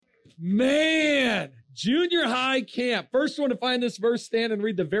Man, junior high camp. First one to find this verse, stand and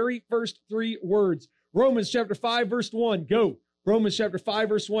read the very first three words. Romans chapter 5, verse 1. Go. Romans chapter 5,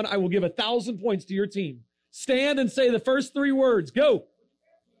 verse 1. I will give 1,000 points to your team. Stand and say the first three words. Go.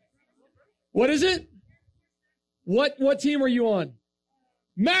 What is it? What team are you on?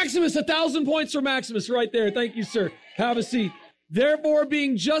 Maximus, 1,000 points for Maximus right there. Thank you, sir. Have a seat. Therefore,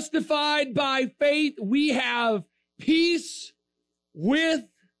 being justified by faith, we have peace with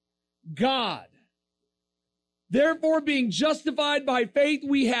God. Therefore, being justified by faith,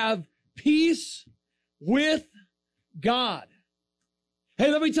 we have peace with God.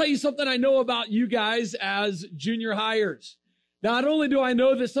 Hey, let me tell you something I know about you guys as junior highers. Not only do I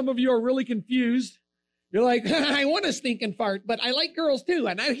know that some of you are really confused, you're like, I want a stinking fart, but I like girls too,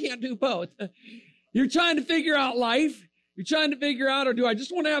 and I can't do both. You're trying to figure out life. You're trying to figure out, or do I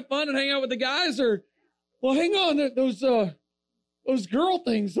just want to have fun and hang out with the guys? Or, well, hang on, those girl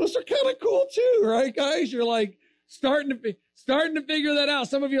things, those are kind of cool too, right, guys? You're like starting to figure that out.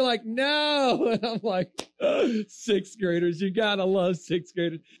 Some of you are like, no. And I'm like, sixth graders, you gotta love sixth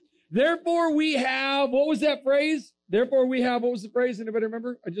graders. Therefore we have, what was that phrase? Therefore we have, what was the phrase? Anybody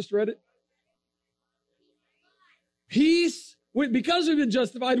remember? I just read it. Peace, because we've been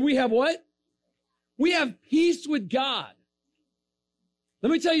justified, we have what? We have peace with God.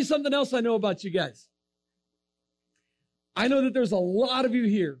 Let me tell you something else I know about you guys. I know that there's a lot of you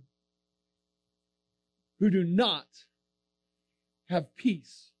here who do not have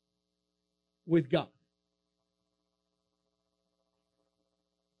peace with God.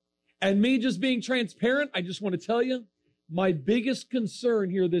 And me just being transparent, I just want to tell you, my biggest concern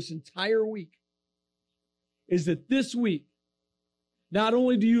here this entire week is that this week, not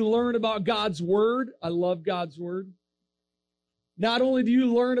only do you learn about God's Word, I love God's Word. Not only do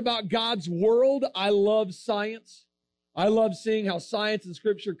you learn about God's world, I love science. I love seeing how science and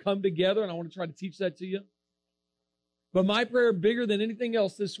Scripture come together, and I want to try to teach that to you. But my prayer, bigger than anything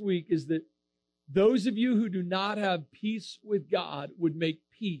else this week, is that those of you who do not have peace with God would make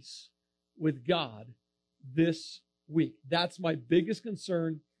peace with God this week. That's my biggest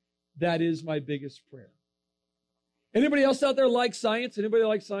concern. That is my biggest prayer. Anybody else out there like science? Anybody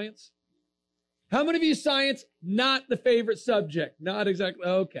like science? How many of you science, not the favorite subject? Not exactly.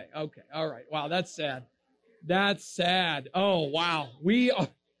 Okay. All right. Wow, that's sad. That's sad. Oh, wow.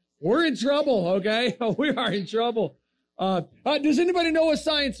 We're in trouble, okay? We are in trouble. Does anybody know what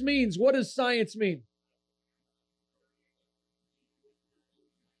science means? What does science mean?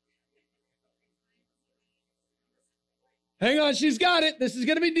 Hang on, she's got it. This is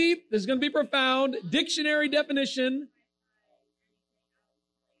going to be deep. This is going to be profound. Dictionary definition.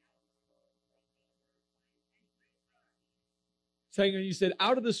 Hang on, you said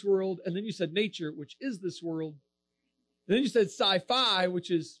out of this world, and then you said nature, which is this world. And then you said sci-fi, which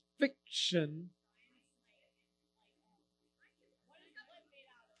is fiction.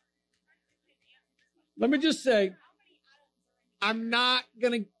 Let me just say, I'm not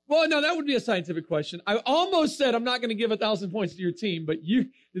going to, well, no, that would be a scientific question. I almost said I'm not going to give 1,000 points to your team, but you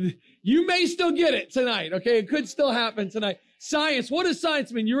may still get it tonight, okay? It could still happen tonight. Science, what does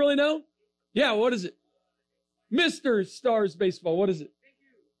science mean? You really know? Yeah, what is it? Mr. Stars Baseball, what is it?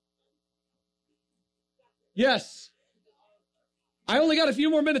 Yes. I only got a few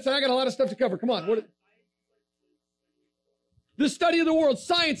more minutes and I got a lot of stuff to cover. Come on. The study of the world.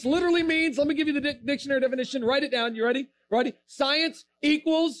 Science literally means, let me give you the dictionary definition. Write it down. You ready? Ready? Science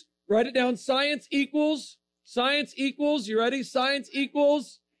equals, write it down. Science equals, you ready? Science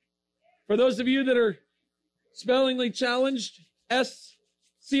equals, for those of you that are spellingly challenged,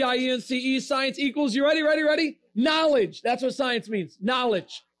 S-C-I-E-N-C-E, science equals, you ready? Ready? Knowledge. That's what science means.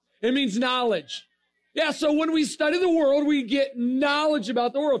 Knowledge. It means knowledge. Yeah, so when we study the world, we get knowledge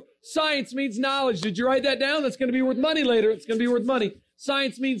about the world. Science means knowledge. Did you write that down? That's going to be worth money later. It's going to be worth money.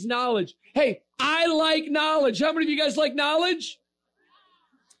 Science means knowledge. Hey, I like knowledge. How many of you guys like knowledge?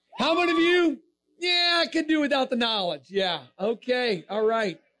 How many of you? Yeah, I could do without the knowledge. Yeah, okay, all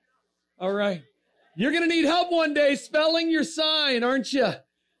right. You're going to need help one day spelling your sign, aren't you?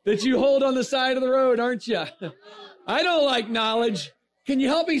 That you hold on the side of the road, aren't you? I don't like knowledge. Can you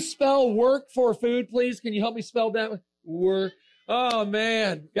help me spell work for food, please? Can you help me spell that? Work. Oh,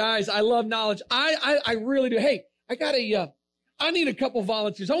 man. Guys, I love knowledge. I really do. Hey, I need a couple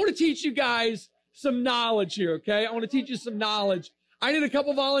volunteers. I want to teach you guys some knowledge here, okay? I want to teach you some knowledge. I need a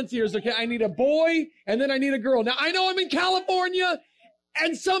couple volunteers, okay? I need a boy, and then I need a girl. Now, I know I'm in California,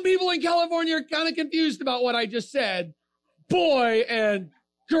 and some people in California are kind of confused about what I just said. Boy and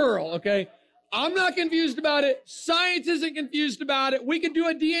girl, okay? I'm not confused about it. Science isn't confused about it. We could do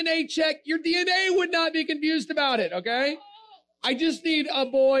a DNA check. Your DNA would not be confused about it, okay? I just need a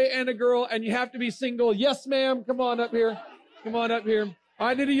boy and a girl, and you have to be single. Yes, ma'am. Come on up here. Come on up here.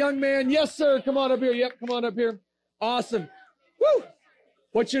 I need a young man. Yes, sir. Come on up here. Yep, come on up here. Awesome. Woo!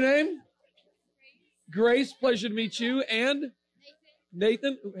 What's your name? Grace. Pleasure to meet you. And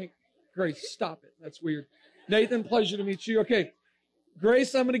Nathan. Ooh, hey, Grace, stop it. That's weird. Nathan, pleasure to meet you. Okay.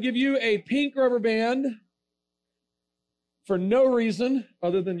 Grace, I'm going to give you a pink rubber band for no reason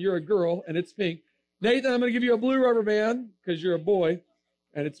other than you're a girl and it's pink. Nathan, I'm going to give you a blue rubber band because you're a boy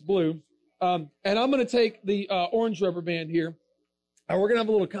and it's blue. And I'm going to take the orange rubber band here. And we're going to have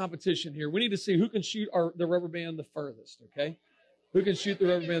a little competition here. We need to see who can shoot the rubber band the furthest, okay? Who can shoot the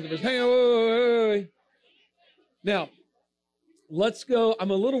rubber band the furthest? Hang on, wait. Now, let's go. I'm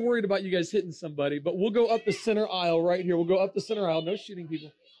a little worried about you guys hitting somebody, but we'll go up the center aisle right here. We'll go up the center aisle. No shooting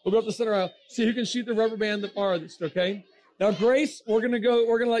people. We'll go up the center aisle. See who can shoot the rubber band the farthest, okay? Now, Grace, we're going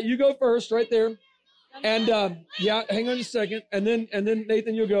to let you go first right there. And yeah, hang on just a second. And then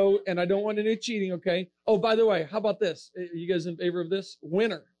Nathan, you'll go. And I don't want any cheating, okay? Oh, by the way, how about this? Are you guys in favor of this?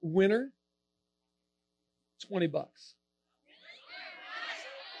 Winner, $20.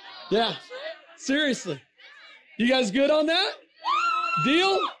 Yeah, seriously. You guys good on that?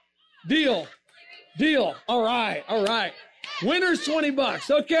 Deal. All right. Winner's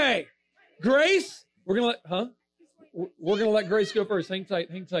 $20. Okay. Grace, we're going to let Grace go first. Hang tight.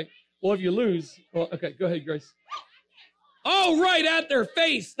 Well, if you lose, well, okay, go ahead, Grace. Oh, right at their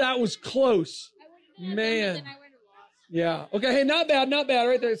face. That was close. Man. Yeah. Okay, hey, not bad.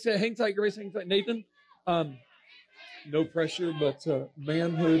 Right there. Say, hang tight, Grace, hang tight. Nathan, no pressure, but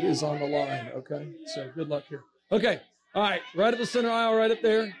manhood is on the line, okay? So good luck here. Okay, all right, right at the center aisle, right up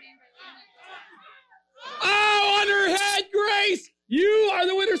there. Oh, on her head, Grace! You are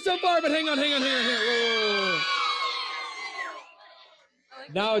the winner so far, but hang on. Whoa.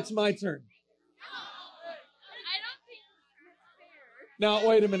 Now it's my turn. Now,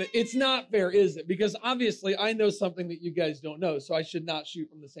 wait a minute. It's not fair, is it? Because obviously I know something that you guys don't know, so I should not shoot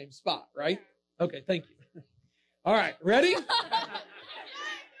from the same spot, right? Okay, thank you. All right, ready?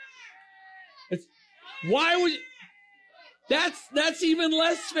 Why would you? That's even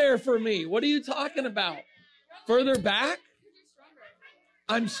less fair for me. What are you talking about? Further back?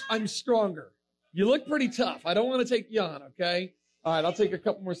 I'm stronger. You look pretty tough. I don't want to take you on, okay? All right, I'll take a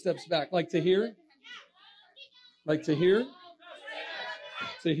couple more steps back. Like to here? To here?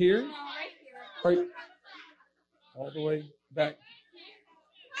 Right. All the way back.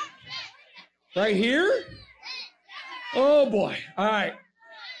 Right here? Oh, boy. All right.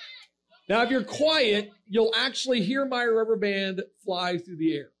 Now, if you're quiet, you'll actually hear my rubber band fly through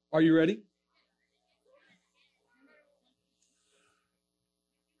the air. Are you ready?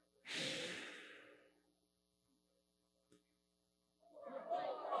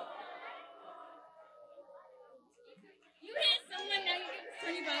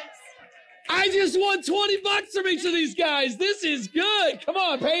 I just won $20 from each of these guys. This is good. Come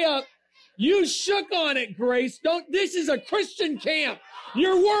on, pay up. You shook on it, Grace. This is a Christian camp.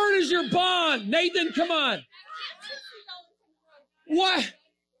 Your word is your bond. Nathan, come on. What?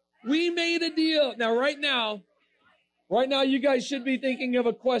 We made a deal. Now, right now, you guys should be thinking of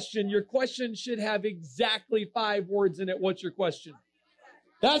a question. Your question should have exactly 5 words in it. What's your question?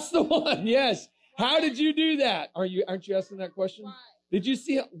 That's the one. Yes. How did you do that? Aren't you asking that question? Why? Did you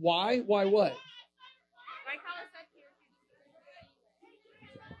see it? Why? Why what?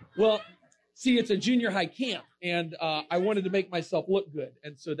 Well, see, it's a junior high camp, and I wanted to make myself look good,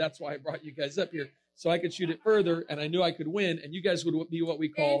 and so that's why I brought you guys up here, so I could shoot it further, and I knew I could win, and you guys would be what we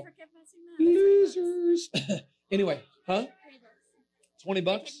call losers. Anyway, huh?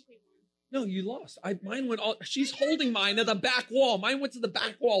 $20? No, you lost. Mine went all. She's holding mine at the back wall. Mine went to the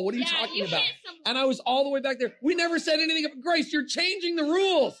back wall. What are you talking about? And I was all the way back there. We never said anything about Grace. You're changing the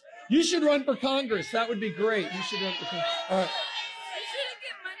rules. You should run for Congress. That would be great. You should run for Congress. All right.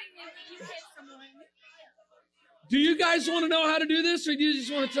 Do you guys want to know how to do this, or do you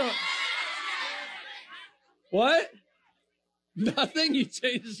just want to talk? What? Nothing? You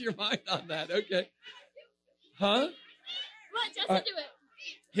changed your mind on that. Okay. Huh? What? Just to do it.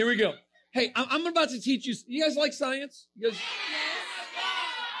 Here we go. Hey, I'm about to teach you. You guys like science? You guys?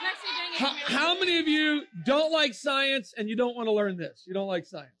 Yes. How many of you don't like science and you don't want to learn this? You don't like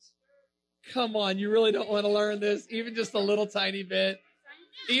science? Come on, you really don't want to learn this? Even just a little tiny bit?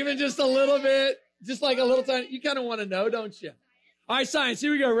 Even just a little bit? Just like a little tiny, you kind of want to know, don't you? All right, science,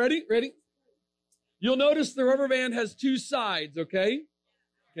 here we go. Ready? You'll notice the rubber band has 2 sides, okay?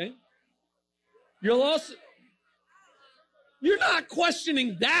 Okay. You're not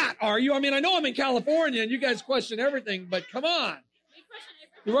questioning that, are you? I mean, I know I'm in California and you guys question everything, but come on.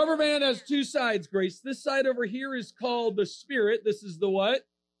 The rubber band has two sides, Grace. This side over here is called the spirit. This is the what?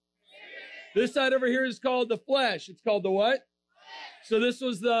 This side over here is called the flesh. It's called the what? So this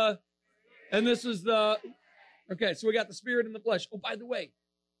was the, and this was the, okay, so we got the spirit and the flesh. Oh, by the way,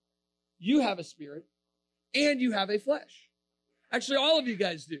 you have a spirit and you have a flesh. Actually, all of you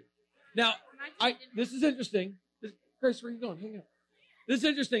guys do. Now, this is interesting. Grace, where are you going? Hang on. This is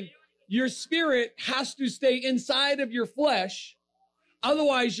interesting. Your spirit has to stay inside of your flesh.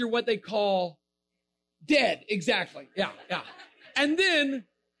 Otherwise, you're what they call dead. Exactly. Yeah. And then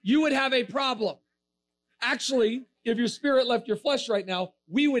you would have a problem. Actually, if your spirit left your flesh right now,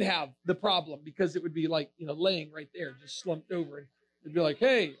 we would have the problem because it would be like, laying right there, just slumped over. And it'd be like,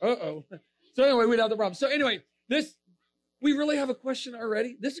 hey, uh-oh. So anyway, we'd have the problem. So anyway, we really have a question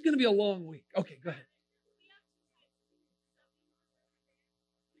already. This is going to be a long week. Okay, go ahead.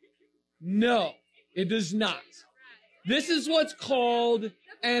 No, it does not. This is what's called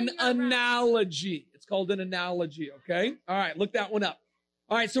an analogy. It's called an analogy, okay? All right, look that one up.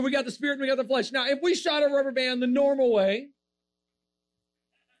 All right, so we got the spirit and we got the flesh. Now, if we shot a rubber band the normal way,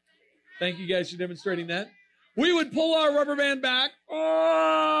 thank you guys for demonstrating that. We would pull our rubber band back,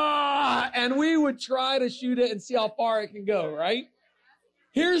 and we would try to shoot it and see how far it can go, right?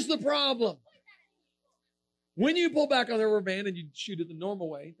 Here's the problem. When you pull back on the rubber band and you shoot it the normal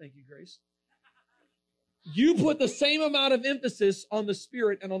way, thank you, Grace, you put the same amount of emphasis on the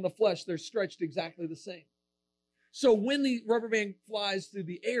spirit and on the flesh. They're stretched exactly the same. So when the rubber band flies through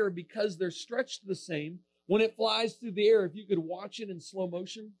the air, because they're stretched the same, when it flies through the air, if you could watch it in slow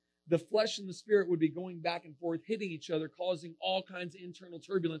motion, the flesh and the spirit would be going back and forth, hitting each other, causing all kinds of internal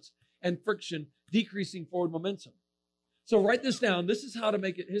turbulence and friction, decreasing forward momentum. So write this down. This is how to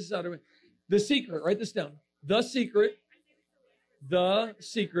make it. This is how to make the secret. Write this down. The secret.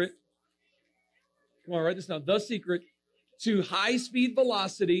 Come on, write this down. The secret to high-speed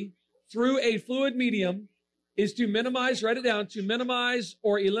velocity through a fluid medium is to minimize, write it down, to minimize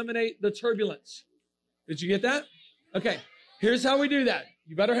or eliminate the turbulence. Did you get that? Okay, here's how we do that.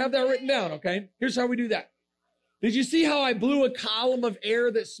 You better have that written down, okay? Here's how we do that. Did you see how I blew a column of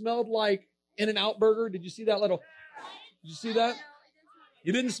air that smelled like In-N-Out Burger? Did you see that little, did you see that?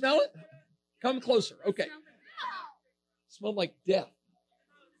 You didn't smell it? Come closer, okay. It smelled like death.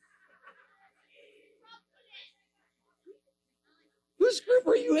 Whose group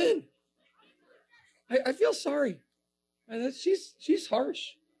are you in? I feel sorry. She's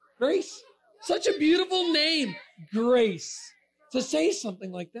harsh. Grace. Such a beautiful name. Grace. To say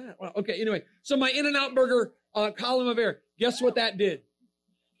something like that. Well, okay, anyway. So my In-N-Out Burger column of air. Guess what that did?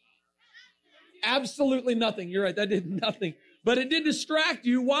 Absolutely nothing. You're right. That did nothing. But it did distract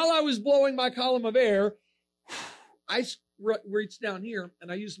you. While I was blowing my column of air, I reached down here and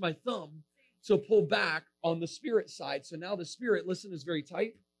I used my thumb to pull back on the spirit side. So now the spirit, listen, is very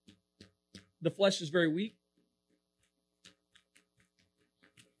tight. The flesh is very weak.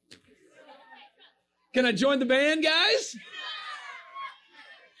 Can I join the band, guys?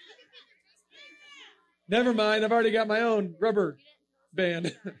 Never mind. I've already got my own rubber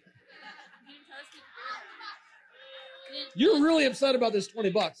band. You're really upset about this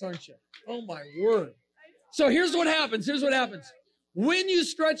 $20, aren't you? Oh, my word. So here's what happens. When you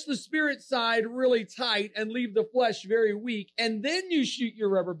stretch the spirit side really tight and leave the flesh very weak, and then you shoot your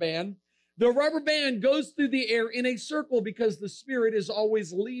rubber band, the rubber band goes through the air in a circle because the spirit is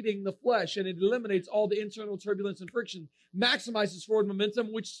always leading the flesh, and it eliminates all the internal turbulence and friction, maximizes forward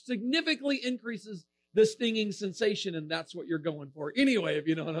momentum, which significantly increases the stinging sensation, and that's what you're going for. Anyway, if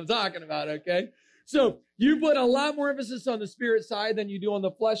you know what I'm talking about, okay? So you put a lot more emphasis on the spirit side than you do on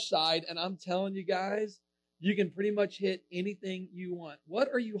the flesh side, and I'm telling you guys, you can pretty much hit anything you want. What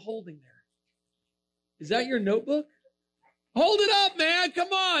are you holding there? Is that your notebook? Hold it up, man.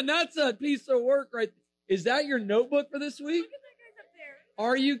 Come on. That's a piece of work, right? Is that your notebook for this week? Look at that guy's up there.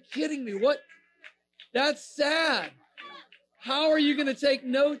 Are you kidding me? What? That's sad. How are you going to take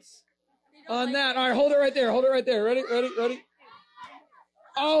notes on that? All right, hold it right there. Ready?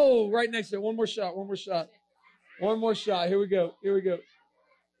 Oh, right next to it. One more shot. Here we go. There we go.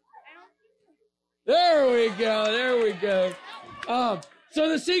 So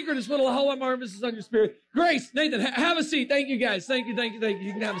the secret is put a whole lot more emphasis on your spirit. Grace, Nathan, have a seat. Thank you, guys. Thank you.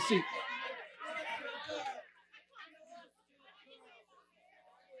 You can have a seat.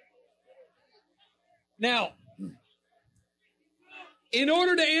 Now, in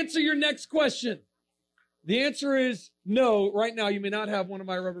order to answer your next question, the answer is no. Right now, you may not have one of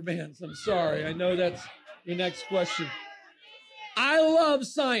my rubber bands. I'm sorry. I know that's your next question. I love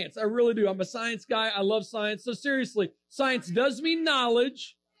science. I really do. I'm a science guy. I love science. So seriously, science does mean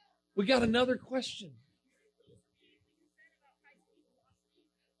knowledge. We got another question.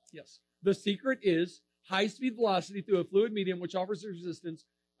 Yes. The secret is high-speed velocity through a fluid medium which offers resistance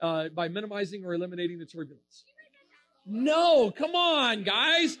by minimizing or eliminating the turbulence. No, come on,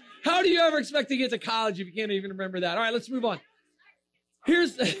 guys. How do you ever expect to get to college if you can't even remember that? All right, let's move on.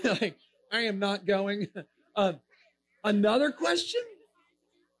 Here's, I am not going. Another question?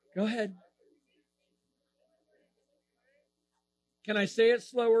 Go ahead. Can I say it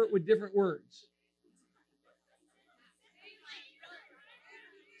slower with different words?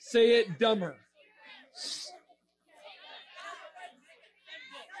 Say it dumber.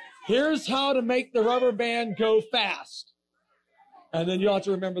 Here's how to make the rubber band go fast. And then you'll have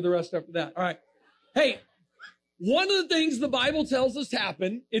to remember the rest after that. All right. Hey, one of the things the Bible tells us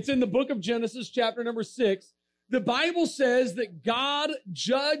happened, it's in the book of Genesis, chapter number 6. The Bible says that God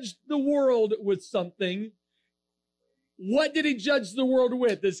judged the world with something. What did he judge the world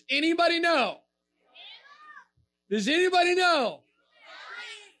with? Does anybody know? Does anybody know?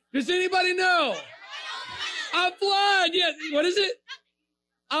 Does anybody know? A flood. Yes. What is it?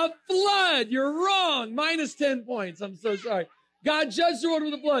 A flood. You're wrong. Minus 10 points. I'm so sorry. God judged the world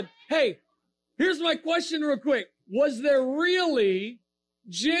with a flood. Hey, here's my question real quick. Was there really,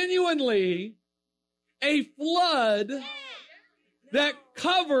 genuinely, a flood that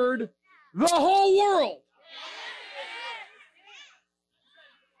covered the whole world?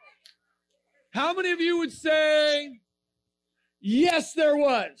 How many of you would say, yes, there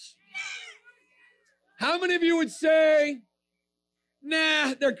was? How many of you would say,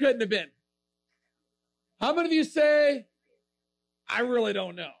 nah, there couldn't have been? How many of you say, I really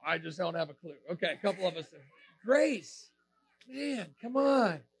don't know. I just don't have a clue. Okay, a couple of us say, Grace, man, come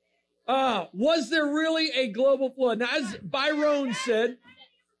on. Was there really a global flood? Now, as Byron said,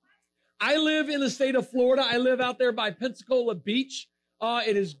 I live in the state of Florida. I live out there by Pensacola Beach.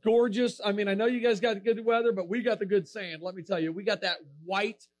 It is gorgeous. I mean, I know you guys got the good weather, but we got the good sand. Let me tell you, we got that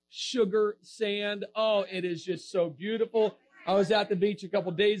white sugar sand. Oh, it is just so beautiful. I was at the beach a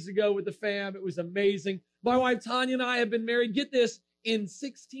couple days ago with the fam. It was amazing. My wife, Tanya, and I have been married, get this, in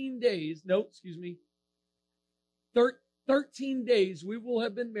 16 days. No, excuse me. 13 days. We will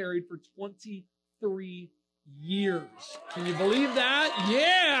have been married for 23 years. Can you believe that?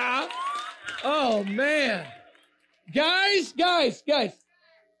 Yeah. Oh, man. Guys.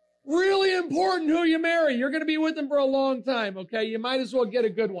 Really important who you marry. You're going to be with them for a long time, okay? You might as well get a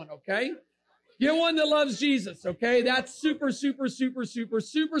good one, okay? Get one that loves Jesus, okay? That's super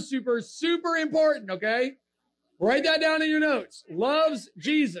important, okay? Write that down in your notes. Loves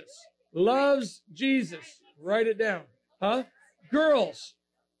Jesus. Loves Jesus. Write it down. Huh? Girls,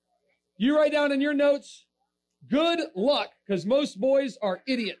 you write down in your notes, good luck, because most boys are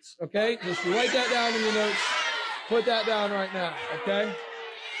idiots, okay? Just write that down in your notes. Put that down right now, okay?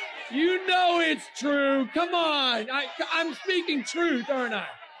 You know it's true. Come on. I'm speaking truth, aren't I?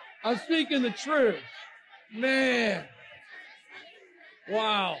 I'm speaking the truth. Man.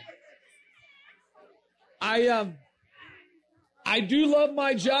 Wow. I do love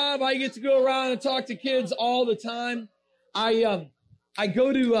my job. I get to go around and talk to kids all the time. I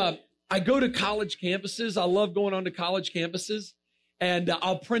go to college campuses. I love going on to college campuses, and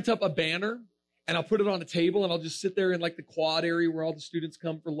I'll print up a banner and I'll put it on a table and I'll just sit there in like the quad area where all the students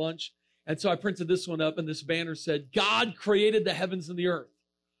come for lunch. And so I printed this one up, and this banner said, God created the heavens and the earth.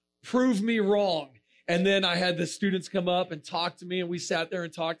 Prove me wrong. And then I had the students come up and talk to me, and we sat there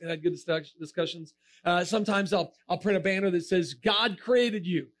and talked and had good discussions. Sometimes I'll print a banner that says, God created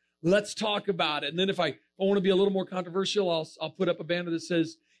you. Let's talk about it. And then if I want to be a little more controversial, I'll put up a banner that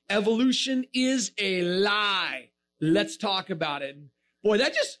says, evolution is a lie. Let's talk about it. And boy,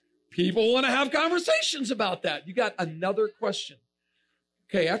 people want to have conversations about that. You got another question.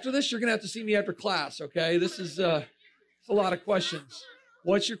 Okay, after this, you're going to have to see me after class, okay? This is a lot of questions.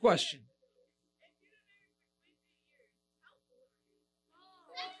 What's your question?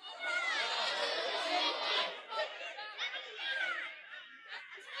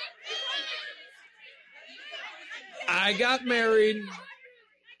 I got married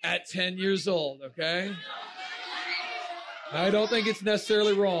at 10 years old, okay? I don't think it's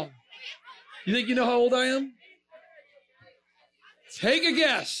necessarily wrong. You think you know how old I am? Take a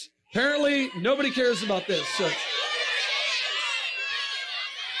guess. Apparently, nobody cares about this. So.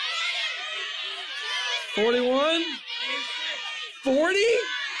 41? 40?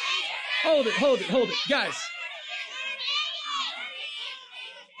 Hold it. Guys.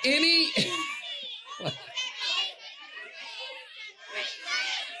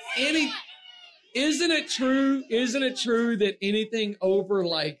 Isn't it true that anything over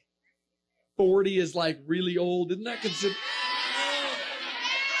like 40 is like really old? Isn't that considered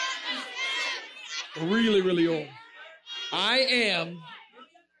really, really old? I am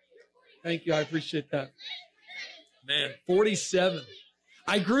Thank you. I appreciate that. Man, 47.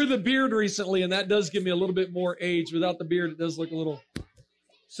 I grew the beard recently, and that does give me a little bit more age. Without the beard, it does look a little.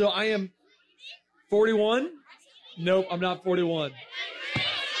 So I am 41. Nope, I'm not 41.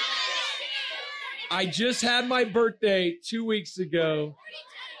 I just had my birthday 2 weeks ago.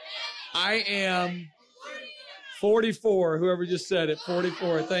 I am 44. Whoever just said it,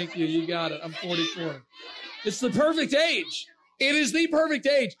 44. Thank you. You got it. I'm 44. It's the perfect age. It is the perfect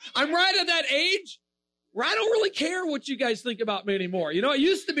age. I'm right at that age where I don't really care what you guys think about me anymore. You know, it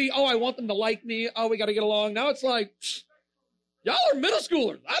used to be, oh, I want them to like me. Oh, we got to get along. Now it's like, y'all are middle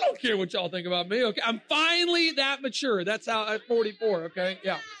schoolers. I don't care what y'all think about me. Okay, I'm finally that mature. That's how at 44. Okay,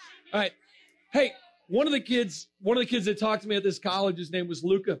 yeah. All right. Hey, one of the kids that talked to me at this college, his name was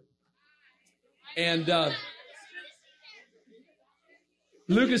Luca, and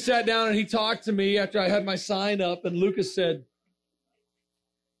Luca sat down and he talked to me after I had my sign up, and Luca said,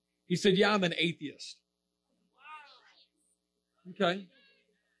 yeah, I'm an atheist. Okay.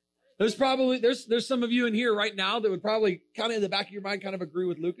 There's some of you in here right now that would probably kind of in the back of your mind kind of agree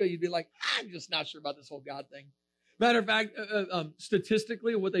with Luca. You'd be like, I'm just not sure about this whole God thing. Matter of fact,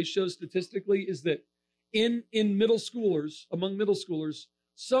 statistically, what they show statistically is that in middle schoolers, among middle schoolers,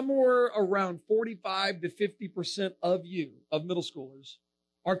 somewhere around 45 to 50% of middle schoolers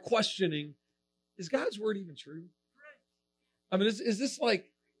are questioning, is God's word even true? I mean,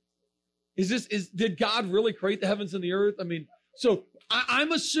 did God really create the heavens and the earth? I mean, so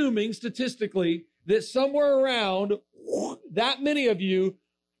I'm assuming statistically that somewhere around that many of you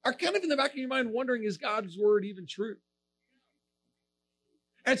are kind of in the back of your mind wondering, is God's word even true?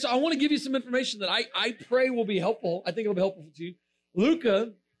 And so I want to give you some information that I pray will be helpful. I think it'll be helpful to you.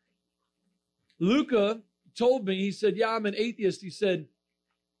 Luca told me, he said, yeah, I'm an atheist. He said,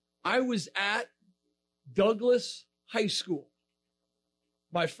 I was at Douglas High School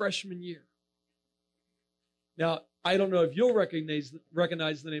my freshman year. Now, I don't know if you'll recognize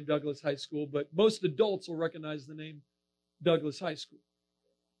the name Douglas High School, but most adults will recognize the name Douglas High School.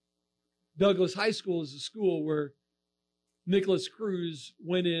 Douglas High School is a school where Nicholas Cruz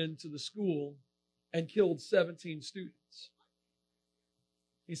went into the school and killed 17 students.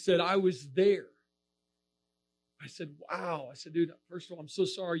 He said, I was there. I said, wow. I said, dude, first of all, I'm so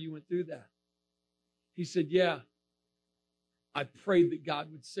sorry you went through that. He said, yeah, I prayed that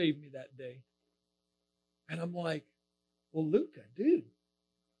God would save me that day. And I'm like, well, Luca, dude.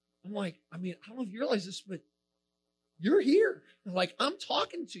 I'm like, I mean, I don't know if you realize this, but you're here. Like, I'm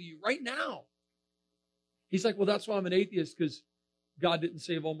talking to you right now. He's like, well, that's why I'm an atheist, because God didn't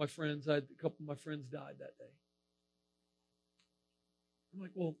save all my friends. A couple of my friends died that day. I'm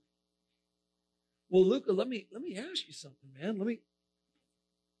like, well, Luca, let me ask you something, man.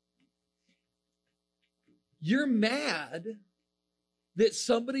 You're mad that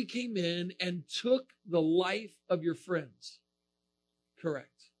somebody came in and took the life of your friends.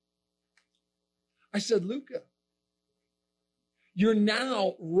 Correct. I said, Luca, you're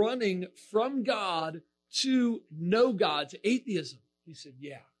now running from God to no God, to atheism. He said,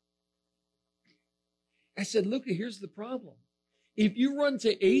 yeah. I said, Luca, here's the problem. If you run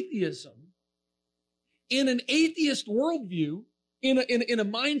to atheism, in an atheist worldview, in a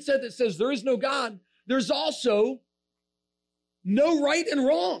mindset that says there is no God, there's also no right and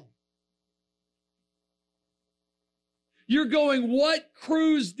wrong. You're going, what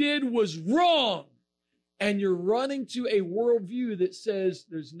Cruz did was wrong. And you're running to a worldview that says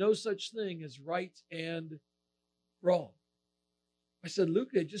there's no such thing as right and wrong. I said,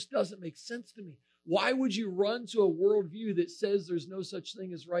 Luca, it just doesn't make sense to me. Why would you run to a worldview that says there's no such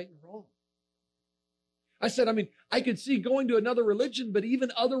thing as right and wrong? I said, I mean, I could see going to another religion, but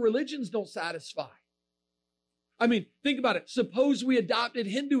even other religions don't satisfy. I mean, think about it. Suppose we adopted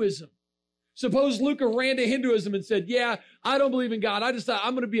Hinduism. Suppose Luca ran to Hinduism and said, yeah, I don't believe in God. I decided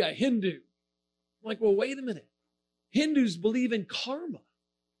I'm going to be a Hindu. I'm like, well, wait a minute. Hindus believe in karma.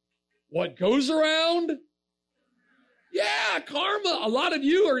 What goes around? Yeah, karma. A lot of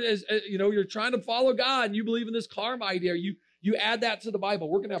you are, you're trying to follow God and you believe in this karma idea. You add that to the Bible.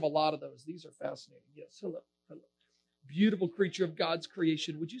 We're going to have a lot of those. These are fascinating. Yes, hello. Beautiful creature of God's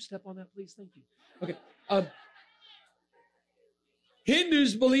creation. Would you step on that, please? Thank you. Okay.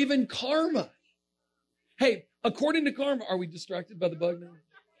 Hindus believe in karma. Hey, according to karma, are we distracted by the bug now?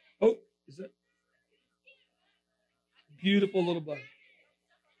 Oh, is it? Beautiful little bug.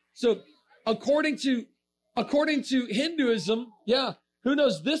 So, according to Hinduism, yeah, who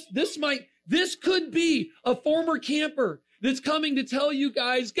knows? This could be a former camper that's coming to tell you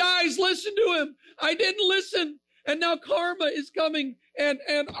guys, listen to him. I didn't listen. And now karma is coming and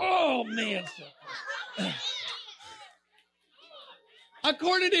oh man.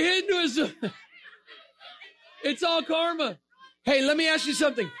 According to Hinduism, it's all karma. Hey, let me ask you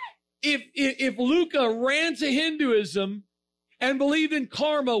something. If Luca ran to Hinduism and believed in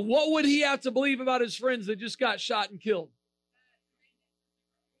karma, what would he have to believe about his friends that just got shot and killed?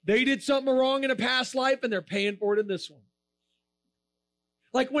 They did something wrong in a past life and they're paying for it in this one.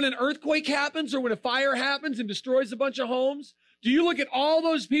 Like when an earthquake happens or when a fire happens and destroys a bunch of homes, do you look at all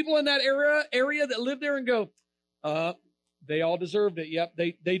those people in that area that live there and go, they all deserved it. Yep,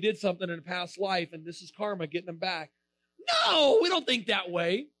 they did something in a past life and this is karma getting them back. No, we don't think that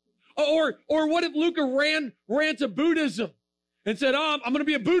way. Or what if Luca ran to Buddhism and said, I'm going to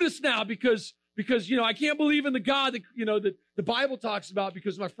be a Buddhist now because I can't believe in the God that the Bible talks about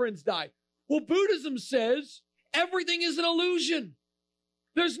because my friends died. Well, Buddhism says everything is an illusion.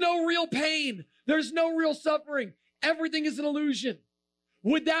 There's no real pain. There's no real suffering. Everything is an illusion.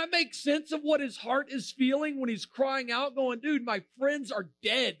 Would that make sense of what his heart is feeling when he's crying out going, dude, my friends are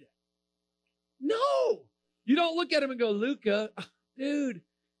dead? No. You don't look at him and go, Luca, dude,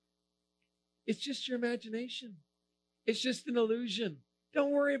 it's just your imagination. It's just an illusion.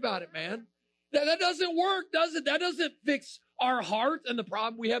 Don't worry about it, man. That doesn't work, does it? That doesn't fix our heart and the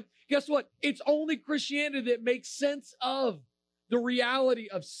problem we have. Guess what? It's only Christianity that makes sense of the reality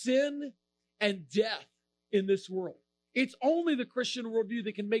of sin and death in this world. It's only the Christian worldview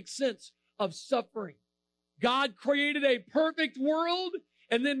that can make sense of suffering. God created a perfect world,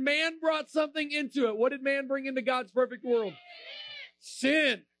 and then man brought something into it. What did man bring into God's perfect world?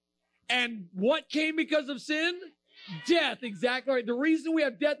 Sin. And what came because of sin? Death. Exactly right. The reason we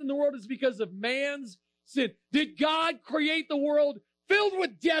have death in the world is because of man's sin. Did God create the world filled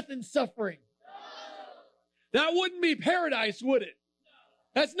with death and suffering? That wouldn't be paradise, would it?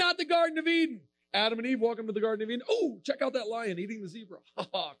 That's not the Garden of Eden. Adam and Eve walk into the Garden of Eden. Oh, check out that lion eating the zebra. Ha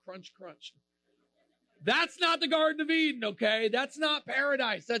ha, crunch, crunch. That's not the Garden of Eden, okay? That's not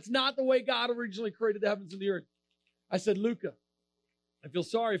paradise. That's not the way God originally created the heavens and the earth. I said, Luca, I feel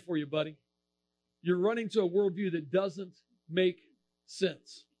sorry for you, buddy. You're running to a worldview that doesn't make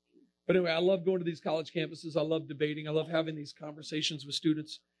sense. But anyway, I love going to these college campuses. I love debating. I love having these conversations with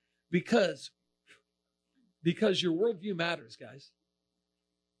students because your worldview matters, guys.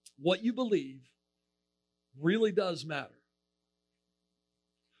 What you believe really does matter.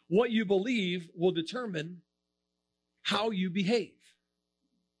 What you believe will determine how you behave.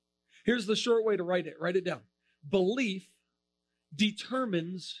 Here's the short way to write it. Write it down. Belief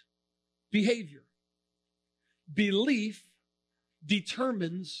determines behavior. Belief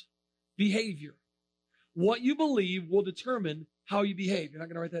determines behavior. What you believe will determine how you behave. You're not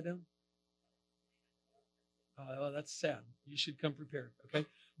going to write that down? Oh, that's sad. You should come prepared, okay?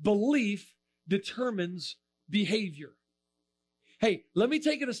 Belief determines behavior. Hey, let me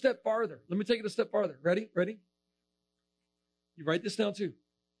take it a step farther. Ready? You write this down too.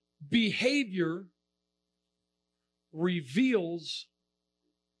 Behavior reveals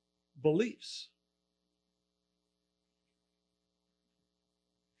beliefs.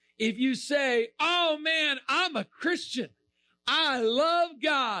 If you say, oh man, I'm a Christian. I love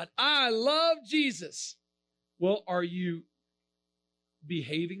God. I love Jesus. Well, are you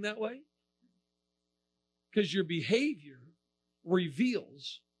behaving that way? Because your behavior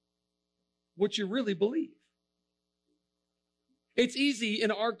reveals what you really believe. It's easy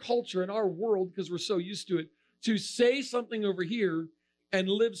in our culture, in our world, because we're so used to it, to say something over here and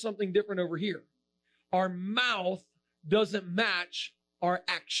live something different over here. Our mouth doesn't match our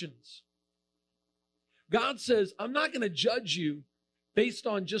actions. God says, I'm not going to judge you based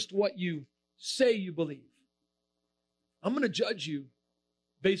on just what you say you believe. I'm going to judge you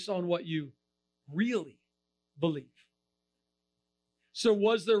based on what you really believe. So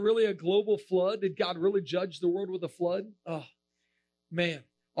was there really a global flood? Did God really judge the world with a flood? Oh, man.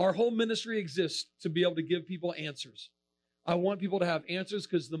 Our whole ministry exists to be able to give people answers. I want people to have answers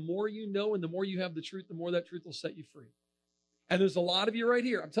because the more you know and the more you have the truth, the more that truth will set you free. And there's a lot of you right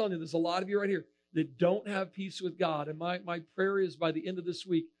here. I'm telling you, there's a lot of you right here that don't have peace with God. And my prayer is by the end of this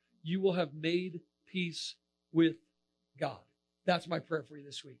week, you will have made peace with God. That's my prayer for you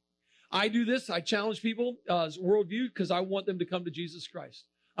this week. I do this. I challenge people worldview because I want them to come to Jesus Christ.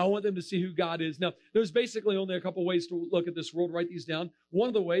 I want them to see who God is. Now, there's basically only a couple ways to look at this world. Write these down. One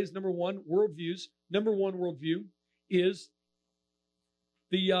of the ways, number one worldview is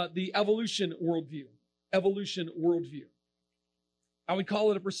the evolution worldview. Evolution worldview. I would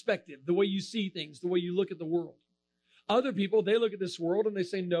call it a perspective, the way you see things, the way you look at the world. Other people, they look at this world and they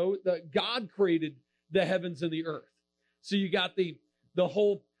say, no, that God created the heavens and the earth. So you got the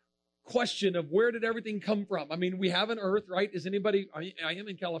whole question of where did everything come from? I mean, we have an earth, right? Is anybody, I am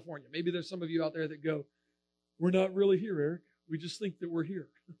in California. Maybe there's some of you out there that go, we're not really here, Eric. We just think that we're here.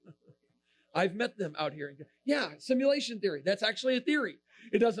 I've met them out here. Yeah, simulation theory. That's actually a theory.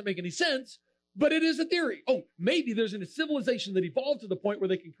 It doesn't make any sense, but it is a theory. Oh, maybe there's a civilization that evolved to the point where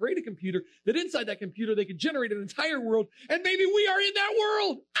they can create a computer, that inside that computer they can generate an entire world, and maybe we are in that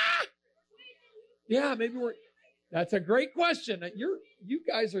world. Ah! Yeah, maybe we're... That's a great question. You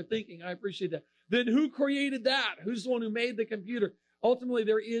guys are thinking. I appreciate that. Then who created that? Who's the one who made the computer? Ultimately,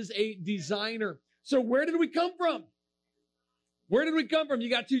 there is a designer. So where did we come from? Where did we come from? You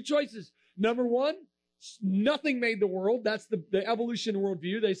got two choices. Number one, nothing made the world. That's the evolution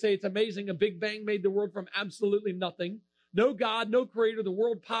worldview. They say it's amazing. A Big Bang made the world from absolutely nothing. No God, no creator. The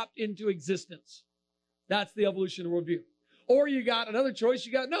world popped into existence. That's the evolution worldview. Or you got another choice.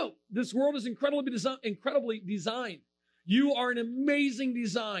 You got, no, this world is incredibly designed. You are an amazing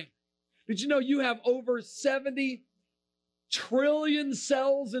design. Did you know you have over 70 trillion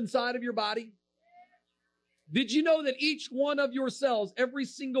cells inside of your body? Did you know that each one of your cells, every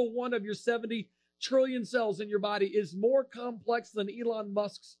single one of your 70 trillion cells in your body is more complex than Elon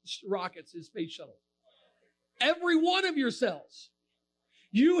Musk's rockets, his space shuttle? Every one of your cells.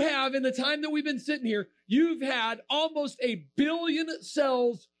 You have, in the time that we've been sitting here, you've had almost 1 billion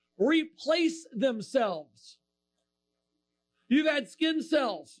cells replace themselves. You've had skin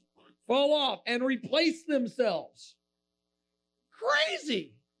cells fall off and replace themselves.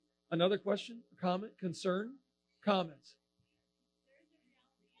 Crazy. Another question, comment, concern, comments.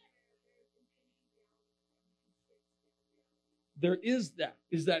 There is that.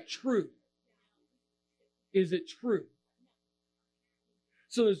 Is that true? Is it true?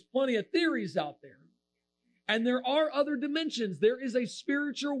 So there's plenty of theories out there. And there are other dimensions. There is a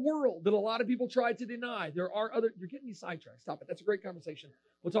spiritual world that a lot of people try to deny. There are other, you're getting me sidetracked. Stop it. That's a great conversation.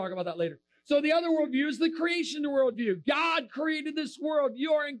 We'll talk about that later. So the other worldview is the creation worldview. God created this world.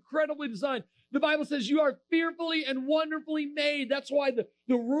 You are incredibly designed. The Bible says you are fearfully and wonderfully made. That's why the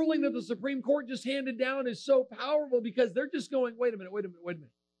ruling that the Supreme Court just handed down is so powerful, because they're just going, wait a minute.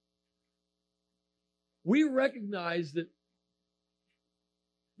 We recognize that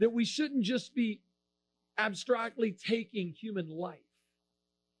we shouldn't just be abstractly taking human life.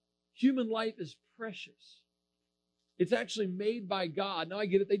 Human life is precious. It's actually made by God. Now I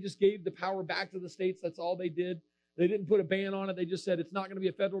get it. They just gave the power back to the states. That's all they did. They didn't put a ban on it. They just said it's not going to be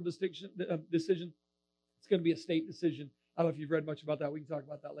a federal decision. It's going to be a state decision. I don't know if you've read much about that. We can talk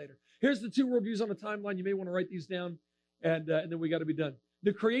about that later. Here's the two worldviews on the timeline. You may want to write these down, and then we got to be done.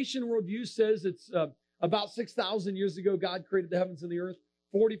 The creation worldview says it's about 6,000 years ago, God created the heavens and the earth.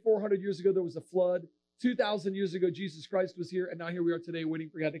 4,400 years ago, there was a flood. 2,000 years ago, Jesus Christ was here, and now here we are today waiting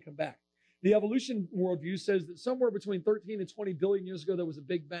for God to come back. The evolution worldview says that somewhere between 13 and 20 billion years ago, there was a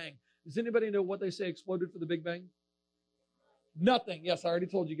Big Bang. Does anybody know what they say exploded for the Big Bang? Nothing. Yes, I already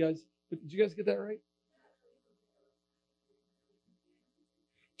told you guys. But did you guys get that right?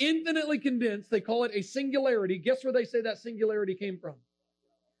 Infinitely condensed. They call it a singularity. Guess where they say that singularity came from?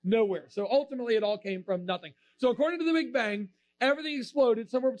 Nowhere. So ultimately, it all came from nothing. So according to the Big Bang, everything exploded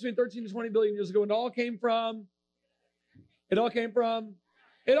somewhere between 13 to 20 billion years ago, and it all came from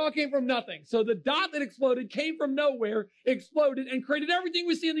nothing. So the dot that exploded came from nowhere, exploded, and created everything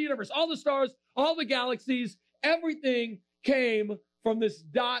we see in the universe. All the stars, all the galaxies, everything came from this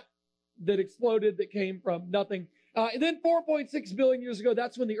dot that exploded that came from nothing. And then 4.6 billion years ago,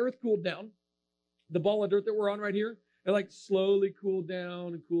 that's when the earth cooled down. The ball of dirt that we're on right here, it slowly cooled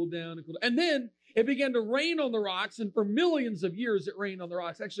down and cooled down and cooled down. And then it began to rain on the rocks, and for millions of years it rained on the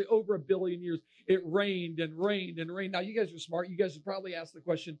rocks. Actually, over 1 billion years, it rained and rained and rained. Now, you guys are smart. You guys would probably ask the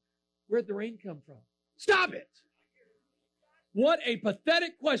question, where'd the rain come from? Stop it! What a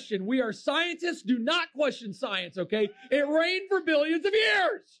pathetic question. We are scientists. Do not question science, okay? It rained for billions of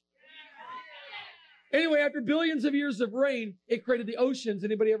years. Anyway, after billions of years of rain, it created the oceans.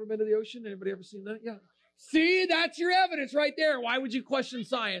 Anybody ever been to the ocean? Anybody ever seen that? Yeah. See, that's your evidence right there. Why would you question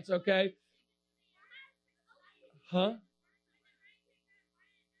science, okay? Huh?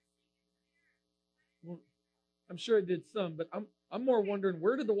 Well, I'm sure it did some, but I'm more wondering,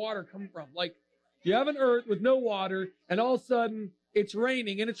 where did the water come from? You have an earth with no water, and all of a sudden it's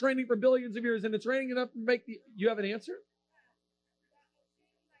raining, and it's raining for billions of years, and it's raining enough to make you have an answer?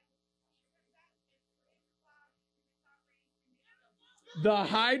 The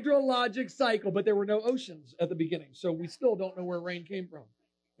hydrologic cycle, but there were no oceans at the beginning, so we still don't know where rain came from.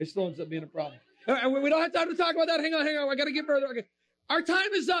 It still ends up being a problem. And we don't have time to talk about that. Hang on. I got to get further. Okay. Our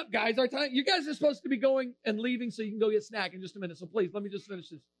time is up, guys. You guys are supposed to be going and leaving so you can go get a snack in just a minute. So please, let me just finish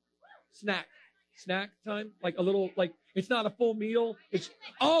this. Snack time? It's not a full meal.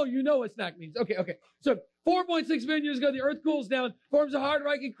 You know what snack means. Okay. So 4.6 billion years ago, the earth cools down, forms a hard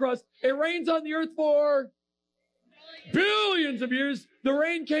rocky crust. It rains on the earth for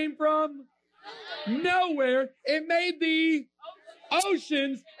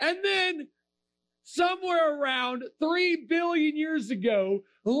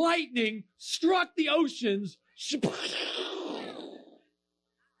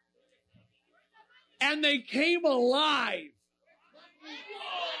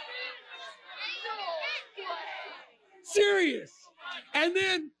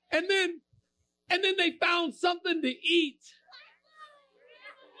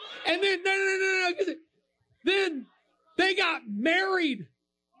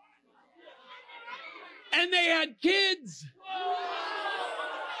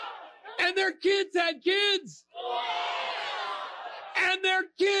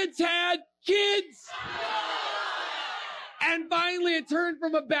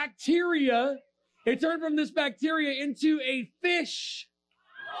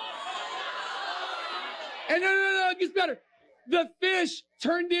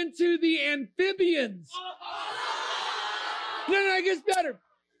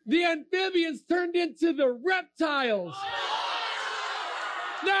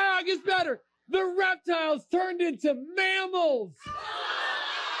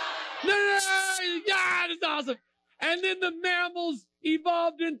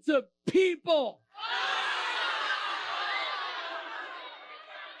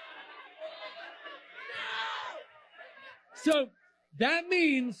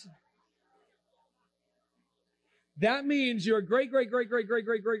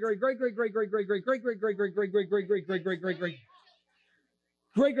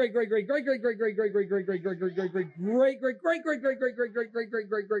great, great, great, great, great, great, great, great, great,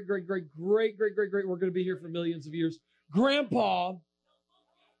 great, great, great, great, great, great, great, great. We're going to be here for millions of years. Grandpa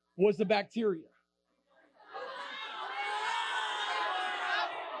was the bacteria.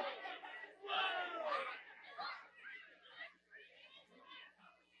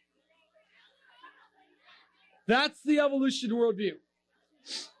 That's the evolution worldview.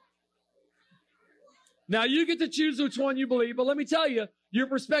 Now, you get to choose which one you believe, but let me tell you, your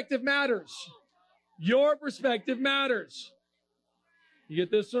perspective matters. Your perspective matters. You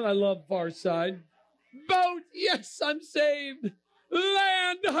get this one? I love Far Side. Boat, yes, I'm saved.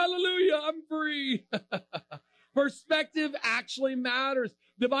 Land, hallelujah, I'm free. Perspective actually matters.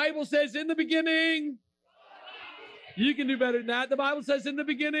 The Bible says in the beginning, you can do better than that. The Bible says in the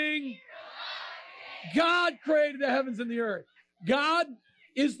beginning, God created the heavens and the earth. God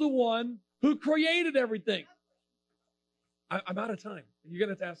is the one who created everything. I'm out of time. You're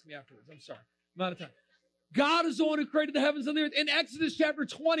going to have to ask me afterwards. I'm sorry. I'm out of time. God is the one who created the heavens and the earth. In Exodus chapter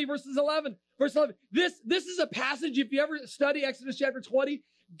 20, verse 11. This is a passage, if you ever study Exodus chapter 20,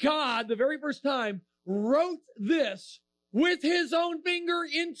 God, the very first time, wrote this with his own finger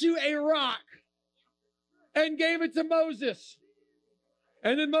into a rock and gave it to Moses.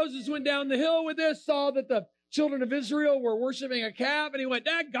 And then Moses went down the hill with this, saw that the children of Israel were worshiping a calf, and he went,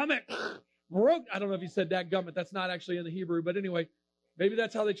 "Dadgummit." Broke. I don't know if he said dadgummit. That's not actually in the Hebrew, but anyway, maybe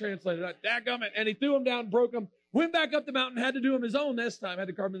that's how they translated it. Dadgummit. And he threw them down, broke them, went back up the mountain, had to do them his own this time, had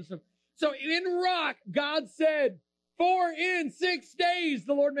to carve them himself. So in rock, God said, "For in 6 days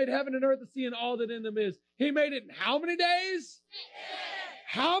the Lord made heaven and earth, the sea, and all that in them is." He made it in how many days? 6.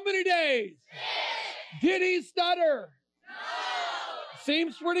 How many days? 6. Did he stutter? No.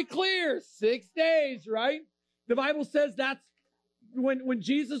 Seems pretty clear. 6 days, right? The Bible says that's when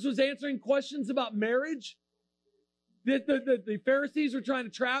Jesus was answering questions about marriage, the Pharisees were trying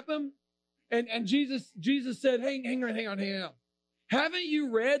to trap him. And Jesus said, hang on. Haven't you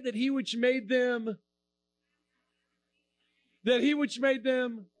read that he which made them,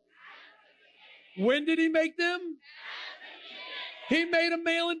 when did he make them? He made them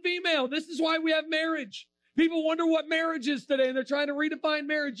male and female. This is why we have marriage. People wonder what marriage is today, and they're trying to redefine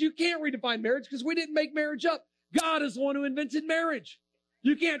marriage. You can't redefine marriage because we didn't make marriage up. God is the one who invented marriage.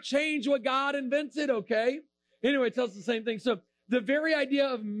 You can't change what God invented, okay? Anyway, it tells the same thing. So the very idea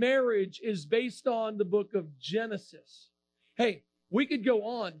of marriage is based on the book of Genesis. Hey, we could go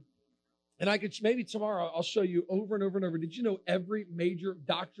on, and I could, maybe tomorrow I'll show you over and over and over. Did you know every major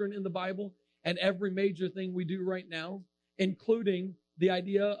doctrine in the Bible and every major thing we do right now, including the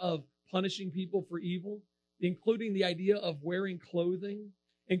idea of punishing people for evil, including the idea of wearing clothing,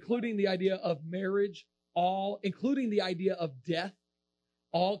 including the idea of marriage, including the idea of death,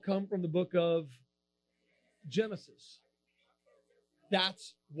 all come from the book of Genesis.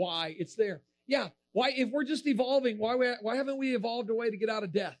 That's why it's there. Yeah. Why, if we're just evolving, why haven't we evolved a way to get out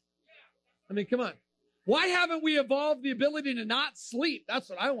of death? I mean, come on. Why haven't we evolved the ability to not sleep? That's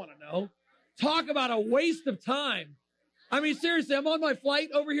what I want to know. Talk about a waste of time. I mean, seriously, I'm on my flight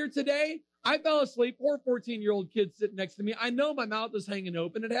over here today. I fell asleep. Poor 14-year-old kid sitting next to me. I know my mouth was hanging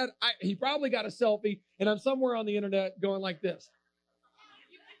open. He probably got a selfie, and I'm somewhere on the internet going like this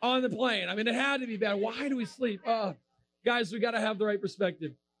on the plane. I mean, it had to be bad. Why do we sleep? Guys, we got to have the right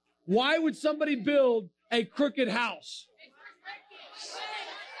perspective. Why would somebody build a crooked house?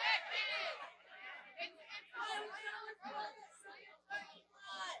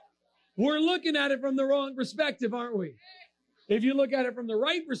 We're looking at it from the wrong perspective, aren't we? If you look at it from the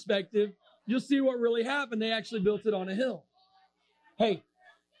right perspective, you'll see what really happened. They actually built it on a hill. Hey,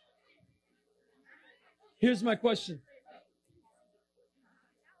 here's my question.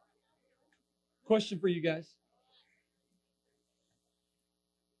 Question for you guys.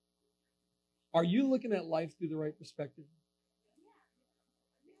 Are you looking at life through the right perspective?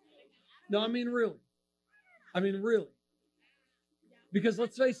 No, I mean really. Because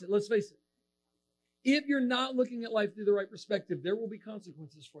let's face it. If you're not looking at life through the right perspective, there will be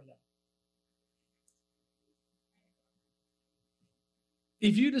consequences for that.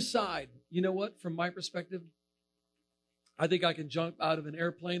 If you decide, you know what, from my perspective, I think I can jump out of an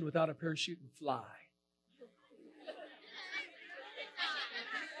airplane without a parachute and fly.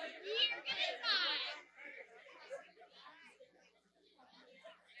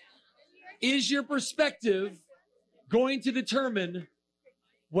 Is your perspective going to determine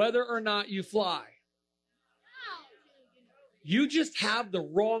whether or not you fly? You just have the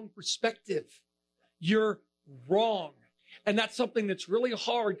wrong perspective. You're wrong. And that's something that's really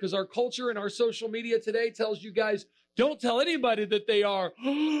hard because our culture and our social media today tells you guys, don't tell anybody that they are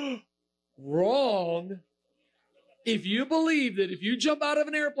wrong. If you believe that if you jump out of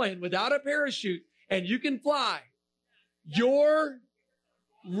an airplane without a parachute and you can fly, you're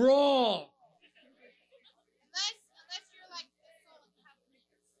wrong. Unless you're like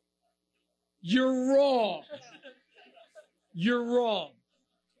You're wrong. You're wrong.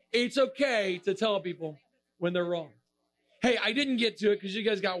 It's okay to tell people when they're wrong. Hey, I didn't get to it because you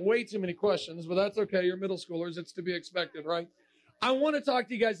guys got way too many questions, but that's okay. You're middle schoolers. It's to be expected, right? I want to talk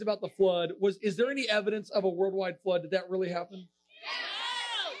to you guys about the flood. Is there any evidence of a worldwide flood? Did that really happen?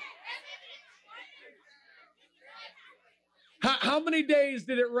 How many days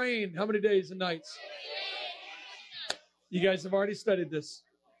did it rain? How many days and nights? You guys have already studied this.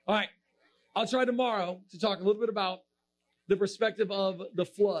 All right. I'll try tomorrow to talk a little bit about the perspective of the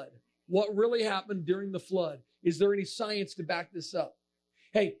flood. What really happened during the flood? Is there any science to back this up?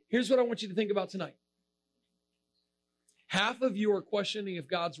 Hey, here's what I want you to think about tonight. Half of you are questioning if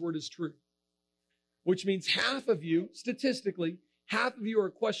God's word is true, which means half of you, statistically, half of you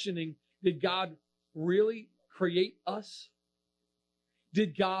are questioning, did God really create us?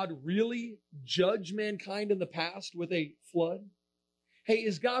 Did God really judge mankind in the past with a flood? Hey,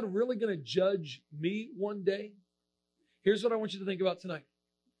 is God really going to judge me one day? Here's what I want you to think about tonight.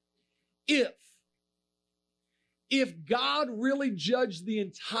 If God really judged the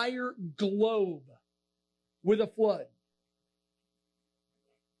entire globe with a flood,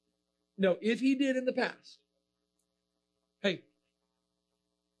 no, if he did in the past, hey,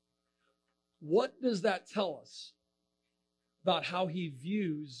 what does that tell us about how he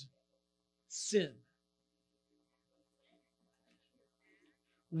views sin?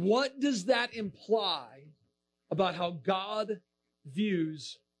 What does that imply about how God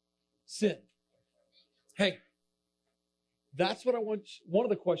views sin? Hey, that's what one of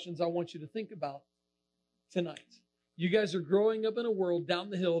the questions I want you to think about tonight. You guys are growing up in a world down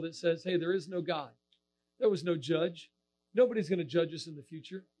the hill that says, hey, there is no God. There was no judge. Nobody's going to judge us in the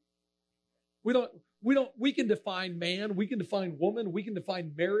future. We can define man, we can define woman, we can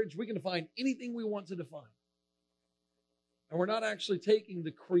define marriage, we can define anything we want to define. And we're not actually taking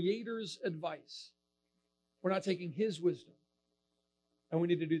the Creator's advice. We're not taking his wisdom. And we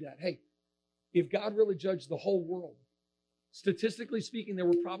need to do that. Hey, if God really judged the whole world, statistically speaking, there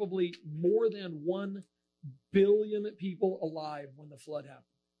were probably more than 1 billion people alive when the flood happened.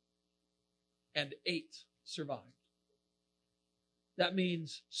 And 8 survived. That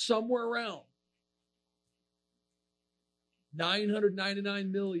means somewhere around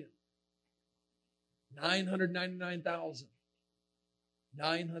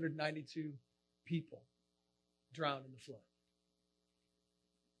 999,992 people drowned in the flood.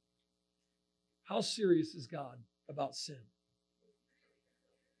 How serious is God about sin?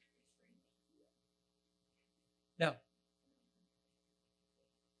 Now,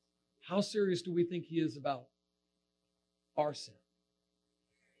 how serious do we think he is about our sin?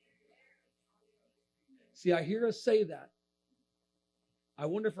 See, I hear us say that. I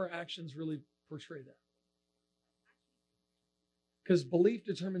wonder if our actions really portray that. Because belief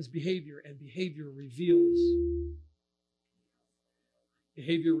determines behavior, and behavior reveals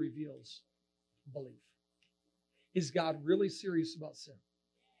belief. Is God really serious about sin?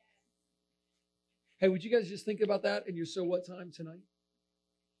 Hey, would you guys just think about that in your so what time tonight?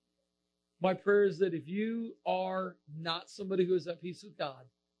 My prayer is that if you are not somebody who is at peace with God,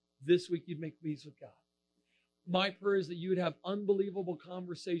 this week you'd make peace with God. My prayer is that you would have unbelievable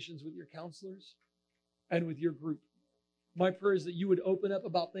conversations with your counselors and with your group. My prayer is that you would open up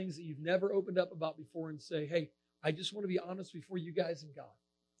about things that you've never opened up about before and say, hey, I just want to be honest before you guys and God.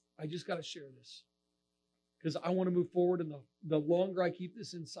 I just got to share this because I want to move forward, and the longer I keep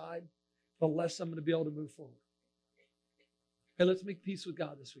this inside, the less I'm going to be able to move forward. Hey, let's make peace with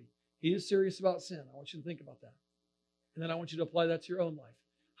God this week. He is serious about sin. I want you to think about that. And then I want you to apply that to your own life.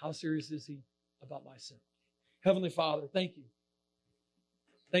 How serious is he about my sin? Heavenly Father, thank you.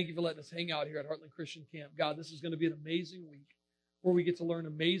 Thank you for letting us hang out here at Heartland Christian Camp. God, this is going to be an amazing week where we get to learn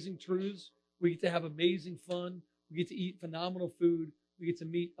amazing truths. We get to have amazing fun. We get to eat phenomenal food. We get to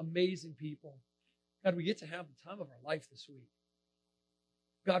meet amazing people. God, we get to have the time of our life this week.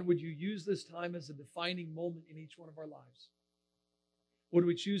 God, would you use this time as a defining moment in each one of our lives? Would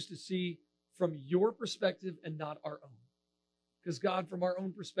we choose to see from your perspective and not our own? Because God, from our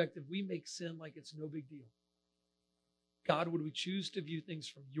own perspective, we make sin like it's no big deal. God, would we choose to view things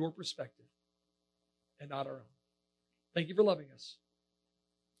from your perspective and not our own? Thank you for loving us.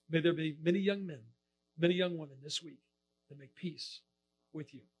 May there be many young men, many young women this week that make peace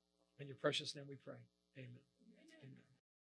with you. In your precious name we pray. Amen.